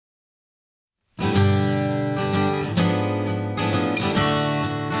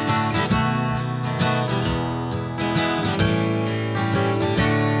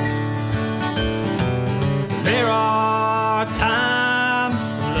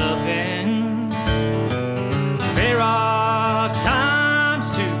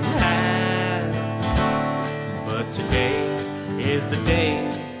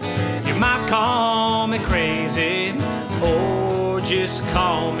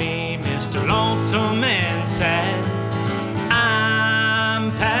me Mr. Lonesome and sad.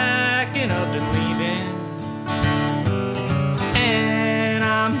 I'm packing up and leaving, and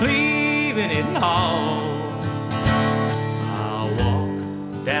I'm leaving it all. I'll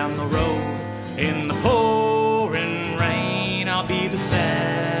walk down the road in the pouring rain. I'll be the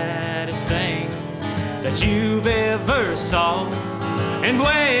saddest thing that you've ever saw. And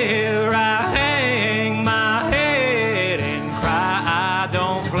where I hang my head and cry, I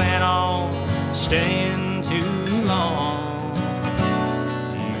don't plan on staying too long.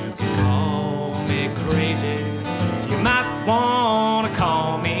 You can call me crazy, you might want to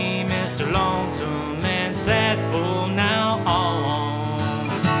call me Mr. Lonesome and sad from now on.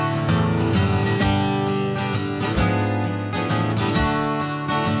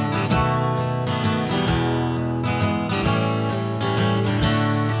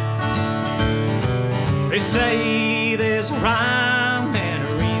 They say there's a rhyme and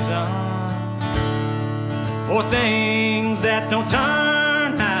a reason for things that don't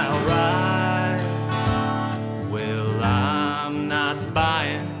turn out right. Well, I'm not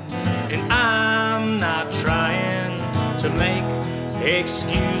buying, and I'm not trying to make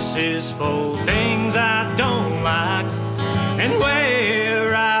excuses for things I don't like. And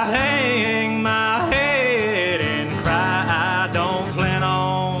where I hang my head and cry, I don't plan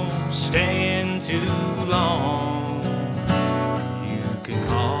on staying too long. You can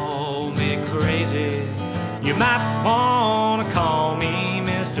call me crazy, you might want to call me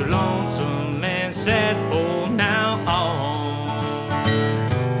Mr. Lonesome and sad for now on.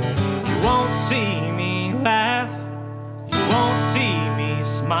 You won't see me laugh, you won't see me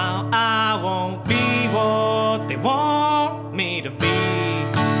smile. I won't be what they want me to be.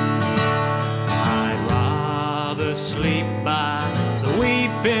 I'd rather sleep by the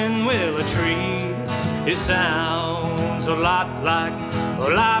weeping willow tree. It sounds a lot like a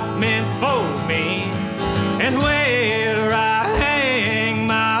life meant for me. And where I hang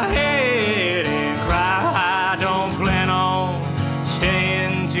my head and cry, I don't plan on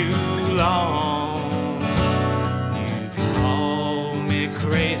staying too long. You can call me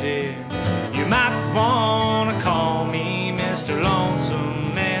crazy, you might want to call me Mr.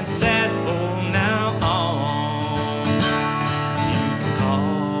 Lonesome and sad for now on. You can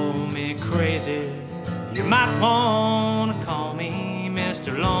call me crazy, you might want to call me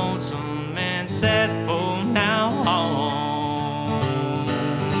Mr. Lonesome and sad